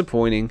kind of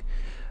disappointing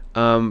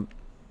from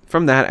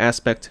that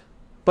aspect.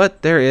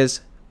 But there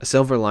is a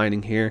silver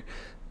lining here,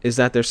 is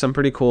that there's some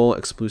pretty cool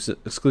exclusive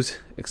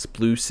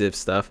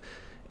stuff.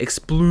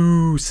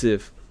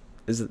 Exclusive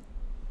is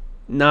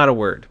not a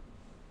word,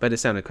 but it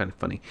sounded kind of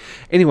funny.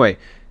 Anyway,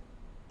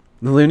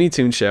 the Looney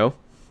Tunes show,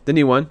 the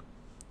new one,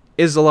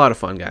 is a lot of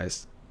fun,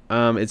 guys.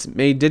 It's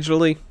made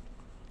digitally,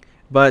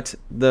 but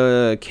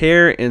the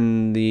care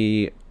and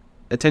the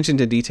attention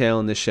to detail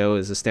in this show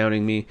is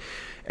astounding me.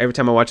 Every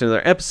time I watch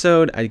another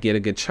episode, I get a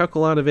good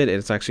chuckle out of it.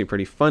 It's actually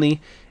pretty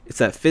funny. It's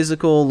that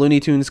physical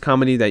Looney Tunes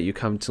comedy that you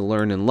come to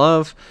learn and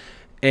love,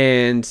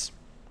 and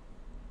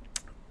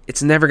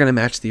it's never going to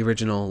match the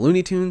original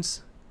Looney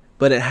Tunes,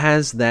 but it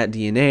has that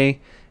DNA,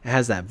 it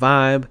has that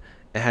vibe,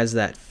 it has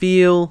that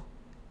feel,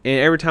 and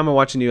every time I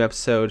watch a new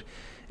episode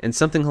and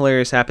something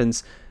hilarious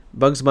happens,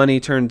 Bugs Bunny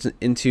turns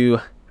into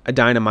a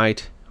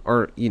dynamite,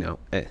 or, you know,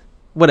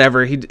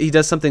 whatever. He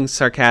does something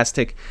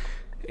sarcastic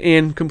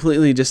and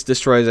completely just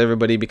destroys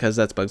everybody, because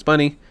that's Bugs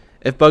Bunny.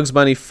 If Bugs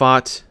Bunny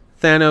fought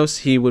Thanos,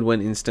 he would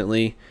win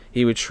instantly.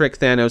 He would trick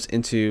Thanos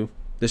into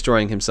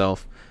destroying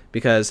himself,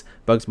 because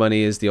Bugs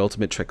Bunny is the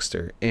ultimate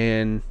trickster.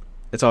 And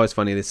it's always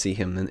funny to see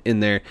him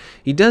in there.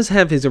 He does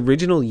have his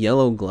original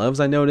yellow gloves,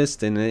 I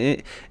noticed, and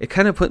it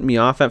kind of put me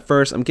off at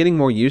first. I'm getting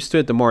more used to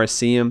it the more I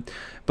see him.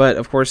 But,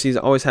 of course, he's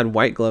always had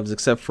white gloves,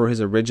 except for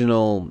his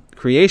original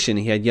creation.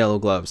 He had yellow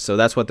gloves, so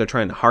that's what they're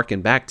trying to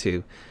harken back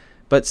to.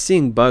 But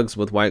seeing Bugs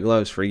with white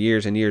gloves for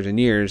years and years and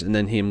years, and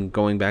then him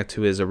going back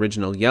to his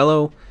original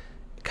yellow,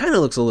 it kind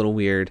of looks a little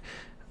weird.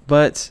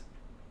 But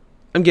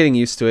I'm getting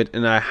used to it,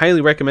 and I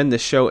highly recommend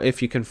this show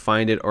if you can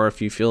find it, or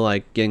if you feel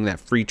like getting that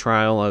free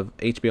trial of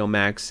HBO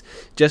Max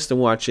just to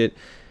watch it.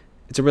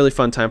 It's a really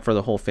fun time for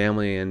the whole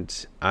family,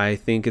 and I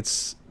think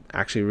it's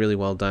actually really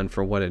well done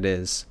for what it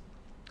is.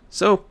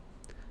 So,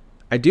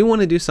 I do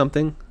want to do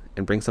something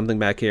and bring something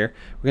back here.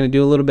 We're going to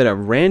do a little bit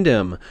of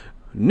random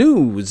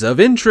news of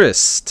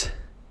interest.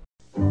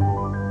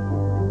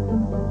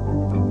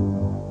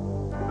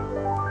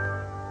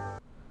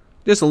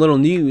 Just a little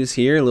news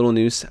here, a little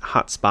news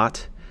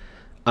hotspot.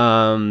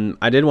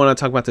 I did want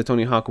to talk about the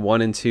Tony Hawk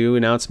 1 and 2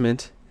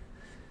 announcement.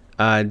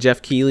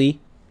 Jeff Keighley,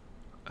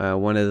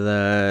 one of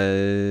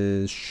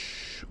the...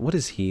 what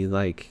is he,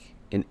 like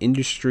an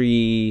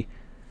industry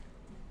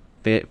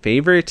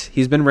favorite?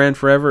 He's been around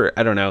forever.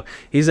 I don't know.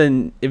 He's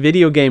a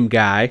video game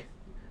guy.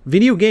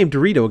 Video game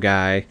Dorito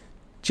guy.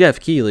 Jeff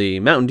Keighley,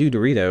 Mountain Dew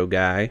Dorito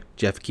guy,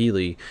 Jeff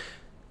Keighley,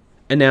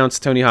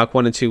 announced Tony Hawk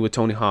 1 and 2 with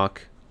Tony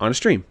Hawk on a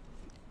stream.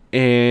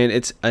 And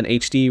it's an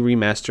HD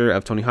remaster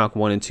of Tony Hawk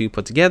 1 and 2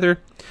 put together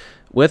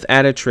with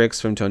added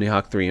tricks from Tony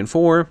Hawk 3 and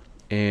 4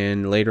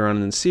 and later on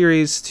in the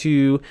series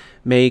to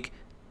make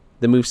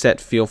the moveset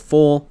feel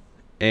full.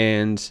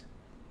 And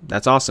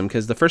that's awesome,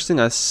 because the first thing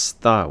I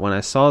thought when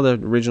I saw the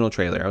original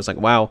trailer, I was like,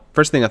 wow.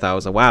 First thing I thought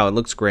was like, wow, it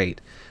looks great.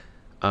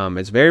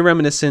 It's very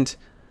reminiscent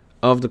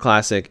of the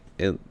classic.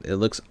 It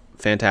looks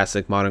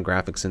fantastic, modern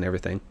graphics and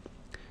everything.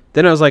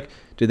 Then I was like,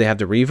 do they have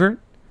the revert?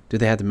 Do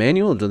they have the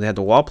manual? Do they have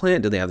the wall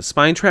plant? Do they have the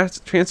spine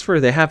transfer?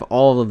 They have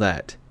all of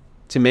that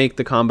to make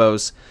the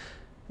combos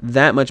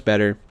that much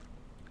better.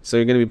 So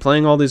you're going to be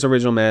playing all these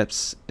original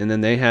maps, and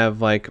then they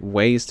have like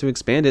ways to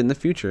expand it in the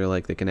future.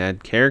 Like they can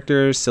add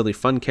characters, silly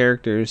fun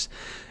characters,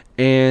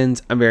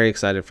 and I'm very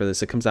excited for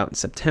this. It comes out in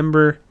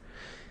September.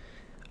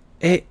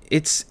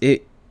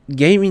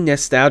 gaming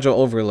nostalgia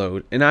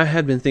overload, and I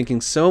had been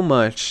thinking so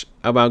much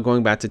about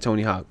going back to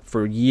Tony Hawk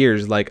for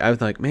years. Like, I was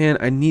like, man,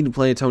 I need to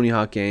play a Tony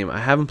Hawk game. I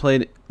haven't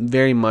played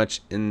very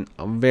much in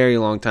a very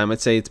long time.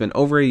 I'd say it's been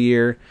over a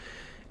year,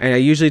 and I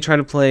usually try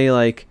to play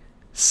like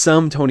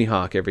some Tony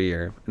Hawk every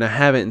year, and I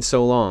haven't in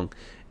so long.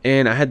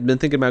 And I had been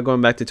thinking about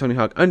going back to Tony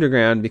Hawk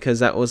Underground because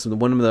that was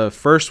one of the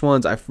first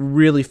ones I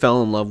really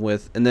fell in love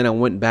with. And then I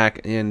went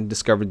back and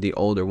discovered the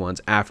older ones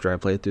after I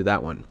played through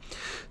that one.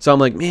 So I'm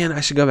like, man,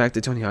 I should go back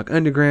to Tony Hawk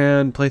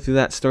Underground, play through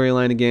that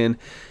storyline again.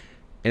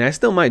 And I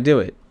still might do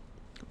it.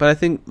 But I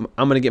think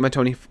I'm going to get my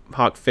Tony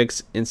Hawk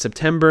fix in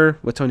September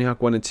with Tony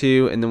Hawk 1 and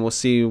 2. And then we'll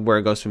see where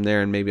it goes from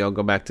there. And maybe I'll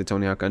go back to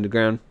Tony Hawk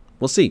Underground.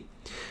 We'll see.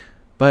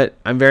 But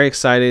I'm very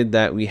excited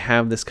that we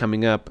have this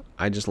coming up.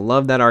 I just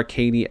love that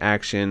arcadey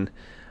action.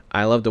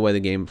 I love the way the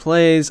game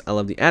plays. I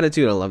love the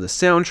attitude. I love the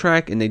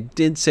soundtrack. And they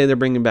did say they're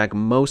bringing back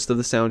most of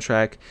the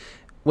soundtrack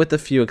with a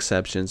few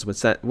exceptions,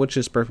 which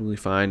is perfectly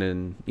fine.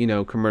 And, you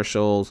know,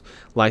 commercials,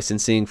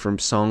 licensing from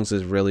songs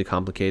is really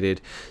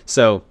complicated.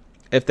 So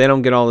if they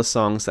don't get all the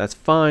songs, that's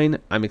fine.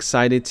 I'm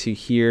excited to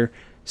hear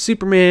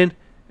Superman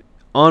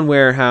on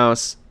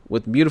Warehouse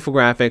with beautiful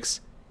graphics,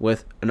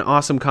 with an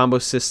awesome combo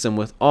system,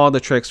 with all the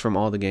tricks from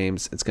all the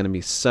games. It's going to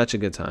be such a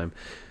good time.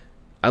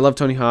 I love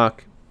Tony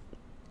Hawk.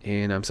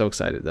 And I'm so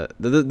excited that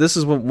this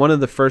is one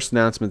of the first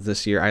announcements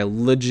this year. I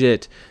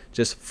legit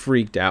just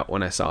freaked out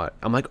when I saw it.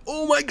 I'm like,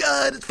 oh my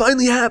God, it's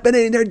finally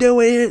happening. They're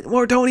doing it.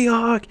 More Tony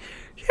Hawk.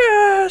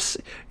 Yes.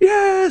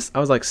 Yes. I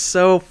was like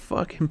so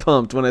fucking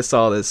pumped when I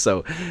saw this.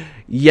 So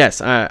yes,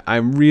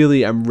 I'm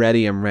ready. I'm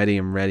ready,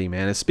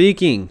 man. And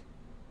speaking,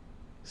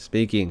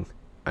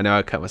 I know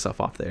I cut myself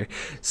off there.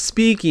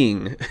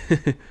 Speaking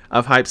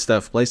of hype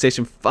stuff,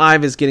 PlayStation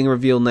 5 is getting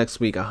revealed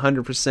next week,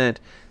 100%.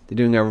 They're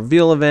doing a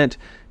reveal event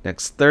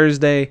next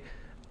Thursday.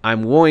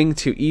 I'm going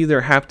to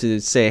either have to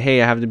say,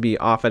 hey, I have to be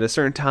off at a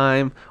certain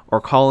time,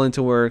 or call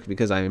into work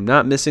because I am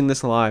not missing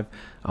this live.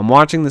 I'm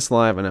watching this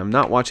live, and I'm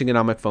not watching it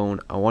on my phone.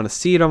 I want to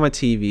see it on my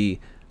TV.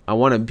 I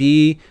want to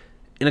be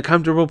in a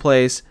comfortable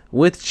place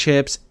with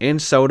chips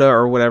and soda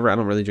or whatever. I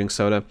don't really drink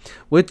soda.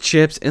 With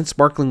chips and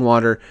sparkling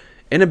water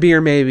and a beer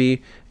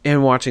maybe,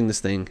 and watching this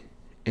thing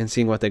and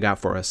seeing what they got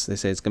for us. They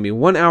say it's going to be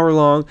 1 hour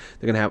long.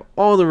 They're going to have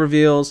all the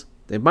reveals.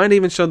 They might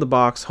even show the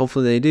box.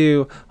 Hopefully they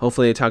do.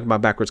 Hopefully they talk about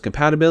backwards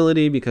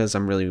compatibility, because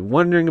I'm really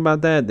wondering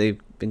about that.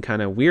 They've been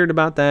kind of weird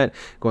about that,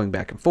 going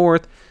back and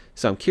forth.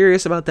 So I'm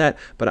curious about that.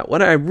 But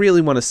what I really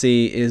want to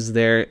see is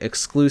their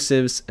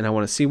exclusives, and I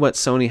want to see what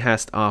Sony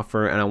has to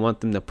offer, and I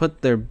want them to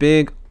put their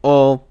big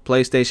old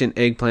PlayStation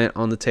eggplant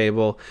on the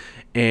table,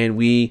 and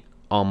we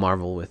all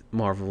marvel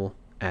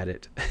at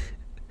it.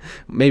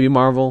 Maybe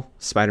Marvel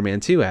Spider-Man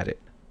 2 at it.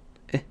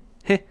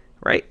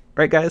 Right,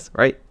 guys?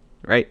 Right.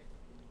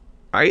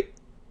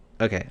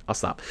 Okay, I'll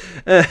stop.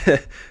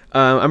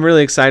 I'm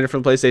really excited for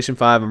the PlayStation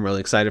 5. I'm really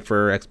excited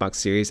for Xbox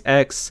Series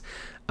X.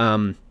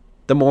 The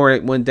more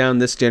it went down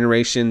this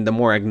generation, the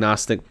more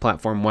agnostic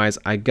platform-wise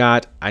I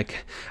got. I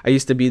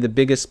used to be the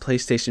biggest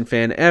PlayStation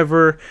fan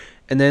ever,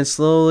 and then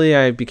slowly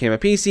I became a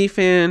PC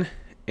fan,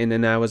 and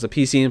then I was a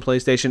PC and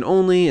PlayStation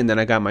only, and then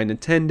I got my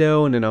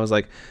Nintendo, and then I was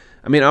like,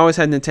 I mean, I always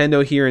had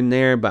Nintendo here and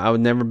there, but I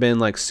would never been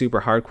like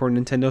super hardcore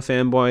Nintendo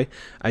fanboy.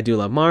 I do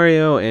love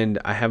Mario, and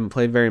I haven't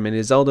played very many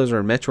Zeldas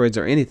or Metroids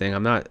or anything.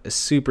 I'm not a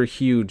super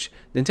huge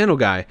Nintendo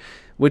guy,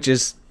 which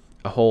is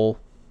a hole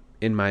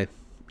in my,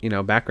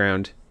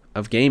 background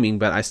of gaming,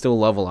 but I still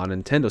love a lot of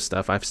Nintendo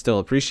stuff. I still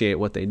appreciate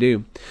what they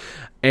do.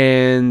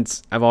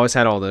 And I've always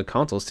had all the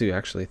consoles too,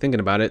 actually, thinking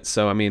about it.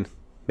 So, I mean,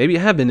 maybe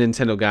I have been a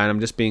Nintendo guy and I'm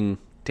just being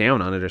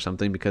down on it or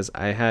something, because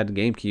I had a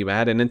GameCube, I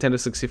had a Nintendo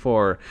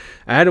 64,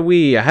 I had a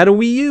Wii, I had a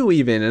Wii U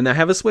even, and I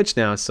have a Switch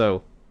now,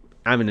 so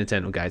I'm a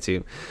Nintendo guy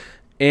too.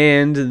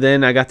 And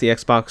then I got the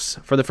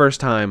Xbox for the first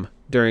time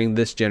during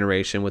this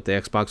generation with the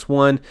Xbox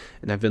One,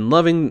 and I've been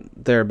loving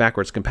their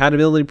backwards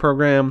compatibility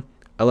program.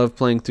 I love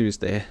playing through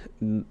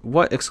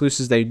what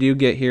exclusives they do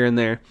get here and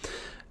there.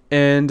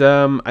 And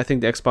I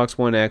think the Xbox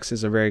One X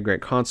is a very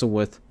great console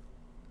with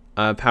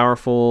a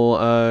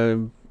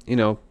powerful,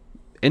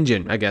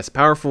 engine, I guess.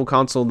 Powerful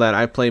console that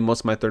I play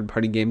most of my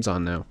third-party games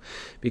on now,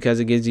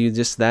 because it gives you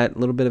just that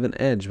little bit of an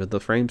edge with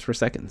the frames per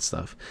second and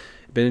stuff.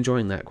 I've been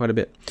enjoying that quite a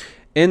bit.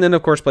 And then,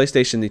 of course,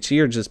 PlayStation this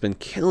year has just been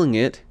killing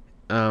it.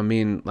 I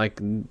mean, like,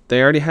 they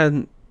already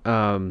had,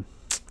 Final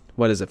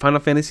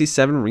Fantasy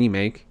VII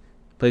Remake,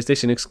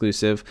 PlayStation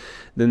exclusive.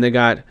 Then they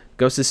got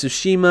Ghost of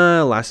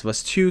Tsushima, Last of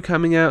Us 2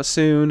 coming out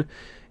soon.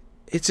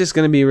 It's just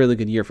going to be a really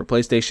good year for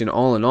PlayStation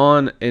all in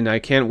all, and I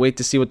can't wait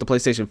to see what the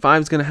PlayStation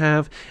 5 is going to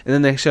have. And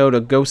then they showed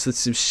a Ghost of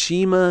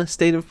Tsushima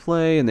state of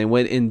play, and they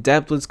went in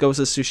depth with Ghost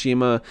of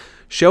Tsushima,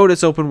 showed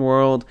its open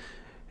world,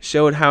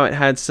 showed how it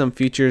had some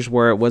features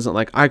where it wasn't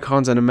like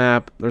icons on a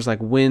map. There's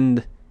like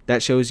wind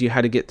that shows you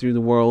how to get through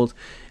the world,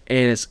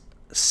 and it's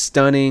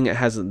stunning. It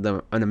has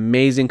an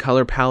amazing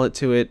color palette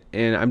to it,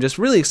 and I'm just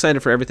really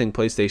excited for everything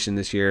PlayStation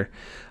this year.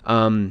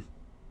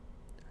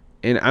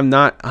 And I'm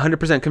not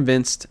 100%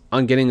 convinced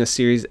on getting a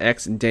Series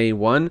X day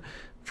one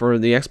for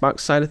the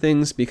Xbox side of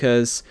things,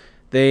 because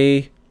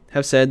they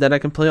have said that I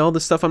can play all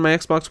this stuff on my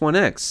Xbox One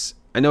X.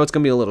 I know it's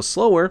going to be a little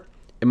slower.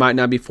 It might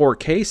not be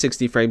 4K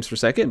 60 frames per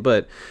second,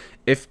 but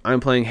if I'm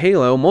playing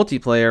Halo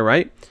multiplayer,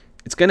 right,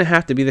 it's going to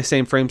have to be the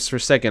same frames per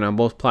second on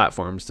both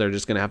platforms. They're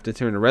just going to have to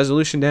turn the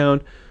resolution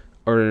down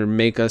or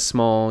make a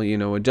small,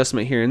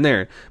 adjustment here and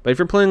there. But if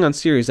you're playing on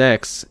Series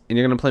X and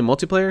you're going to play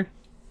multiplayer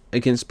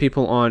against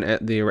people on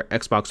the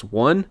Xbox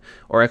One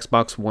or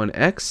Xbox One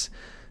X,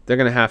 they're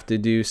going to have to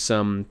do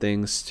some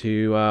things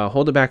to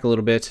hold it back a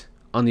little bit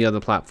on the other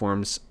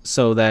platforms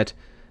so that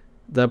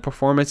the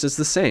performance is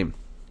the same,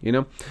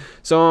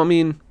 So, I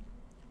mean,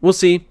 we'll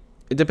see.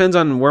 It depends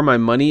on where my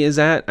money is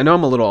at. I know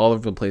I'm a little all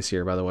over the place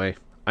here, by the way.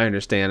 I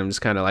understand. I'm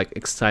just kind of like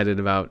excited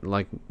about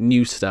like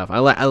new stuff. I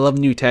love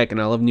new tech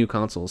and I love new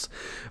consoles.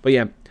 But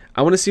yeah,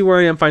 I want to see where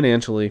I am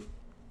financially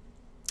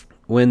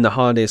when the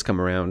holidays come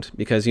around,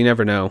 because you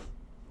never know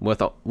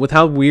with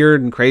how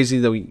weird and crazy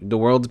the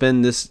world's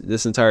been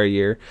this entire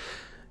year.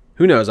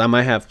 Who knows? I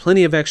might have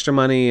plenty of extra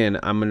money and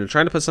I'm going to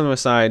try to put some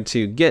aside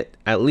to get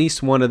at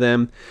least one of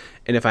them.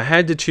 And if I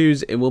had to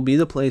choose, it will be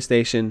the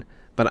PlayStation,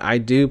 but I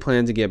do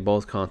plan to get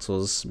both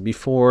consoles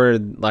before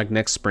like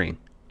next spring.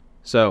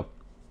 So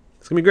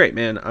it's gonna be great,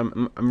 man.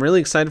 I'm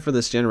really excited for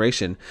this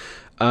generation.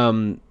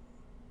 There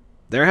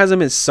hasn't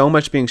been so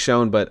much being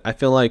shown, but I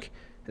feel like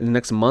in the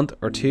next month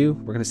or two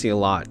we're gonna see a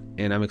lot,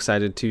 and I'm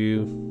excited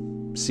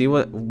to see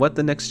what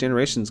the next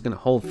generation is gonna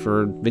hold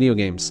for video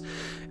games.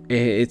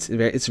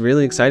 It's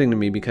really exciting to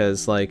me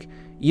because like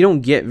you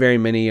don't get very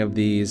many of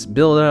these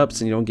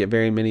build-ups and you don't get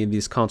very many of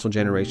these console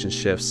generation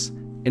shifts.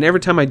 And every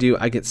time I do,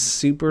 I get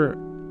super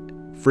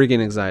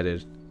freaking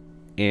excited,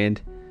 and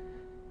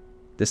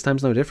this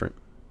time's no different.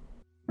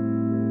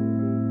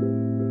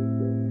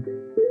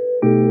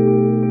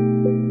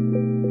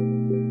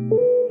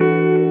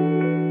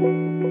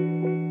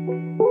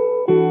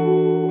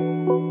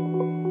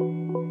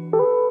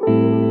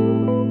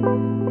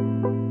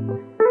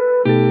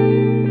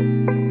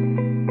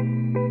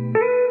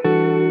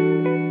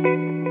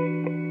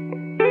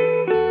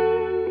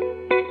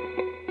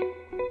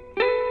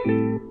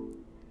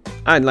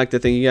 I'd like to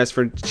thank you guys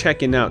for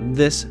checking out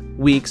this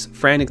week's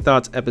Frantic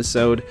Thoughts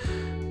episode.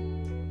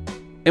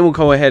 And we'll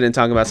go ahead and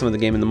talk about some of the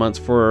game in the months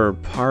for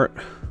part?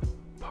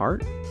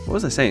 What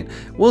was I saying?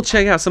 We'll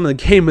check out some of the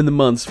game in the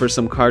months for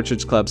some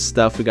Cartridge Club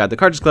stuff. We got the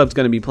Cartridge Club's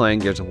going to be playing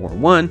Gears of War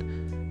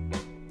 1.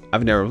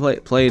 I've never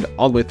played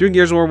all the way through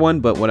Gears of War 1,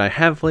 but what I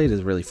have played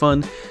is really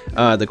fun.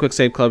 The Quick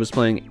Save Club is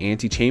playing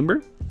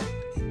Antichamber.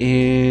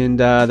 And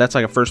that's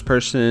like a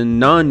first-person,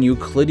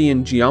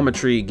 non-Euclidean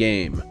geometry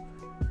game.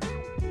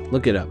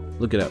 Look it up.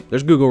 Look it up.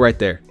 There's Google right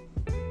there.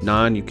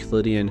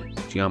 Non-Euclidean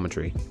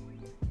geometry.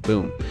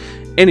 Boom.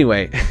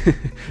 Anyway,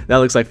 that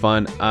looks like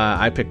fun.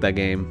 I picked that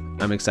game.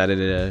 I'm excited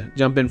to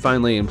jump in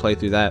finally and play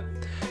through that.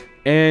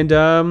 And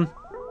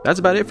that's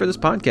about it for this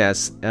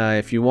podcast.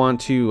 If you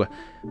want to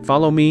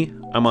follow me,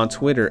 I'm on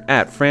Twitter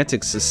at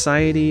Frantic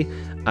Society.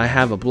 I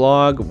have a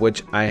blog,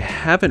 which I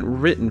haven't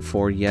written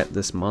for yet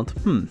this month.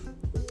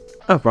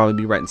 I'll probably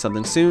be writing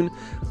something soon.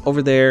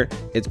 Over there,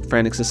 it's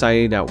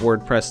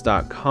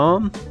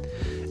franticsociety.wordpress.com.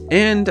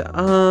 And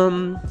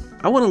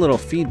I want a little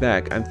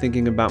feedback. I'm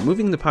thinking about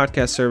moving the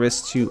podcast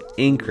service to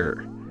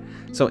Anchor.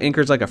 So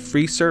Anchor's like a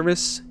free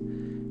service,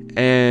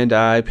 and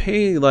I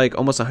pay like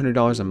almost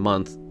 $100 a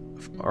month,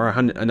 or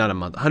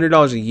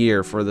 $100 a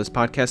year for this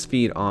podcast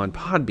feed on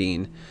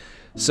Podbean.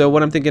 So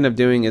what I'm thinking of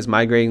doing is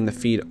migrating the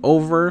feed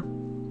over.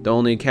 The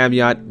only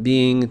caveat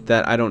being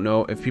that I don't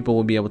know if people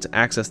will be able to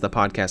access the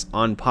podcast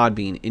on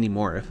Podbean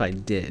anymore if I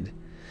did.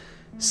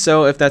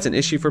 So if that's an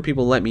issue for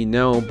people, let me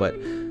know. But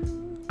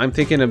I'm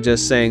thinking of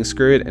just saying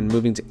screw it and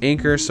moving to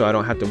Anchor so I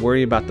don't have to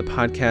worry about the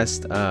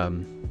podcast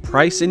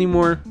price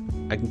anymore.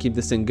 I can keep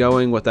this thing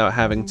going without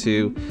having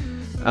to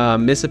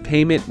miss a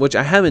payment, which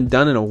I haven't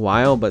done in a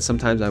while, but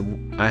sometimes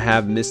I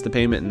have missed the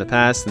payment in the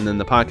past, and then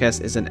the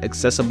podcast isn't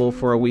accessible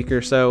for a week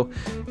or so.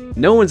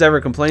 No one's ever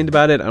complained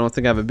about it. I don't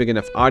think I have a big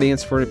enough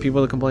audience for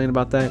people to complain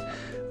about that.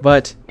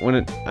 But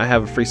when I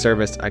have a free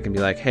service, I can be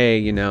like,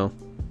 hey,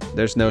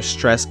 there's no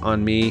stress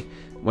on me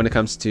when it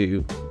comes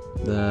to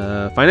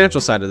the financial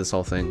side of this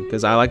whole thing,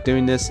 because I like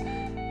doing this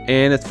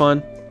and it's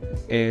fun,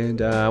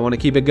 and I want to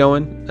keep it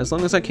going as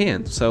long as I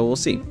can. So we'll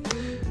see.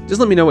 Just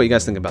let me know what you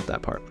guys think about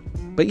that part.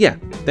 But yeah,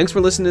 thanks for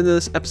listening to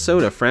this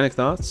episode of Frantic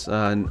Thoughts.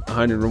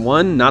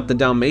 101, not the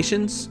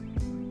Dalmatians,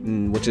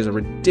 which is a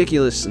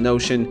ridiculous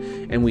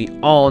notion, and we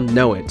all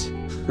know it.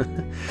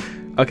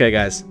 Okay,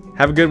 guys,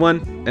 have a good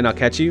one, and I'll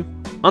catch you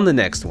on the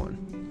next one.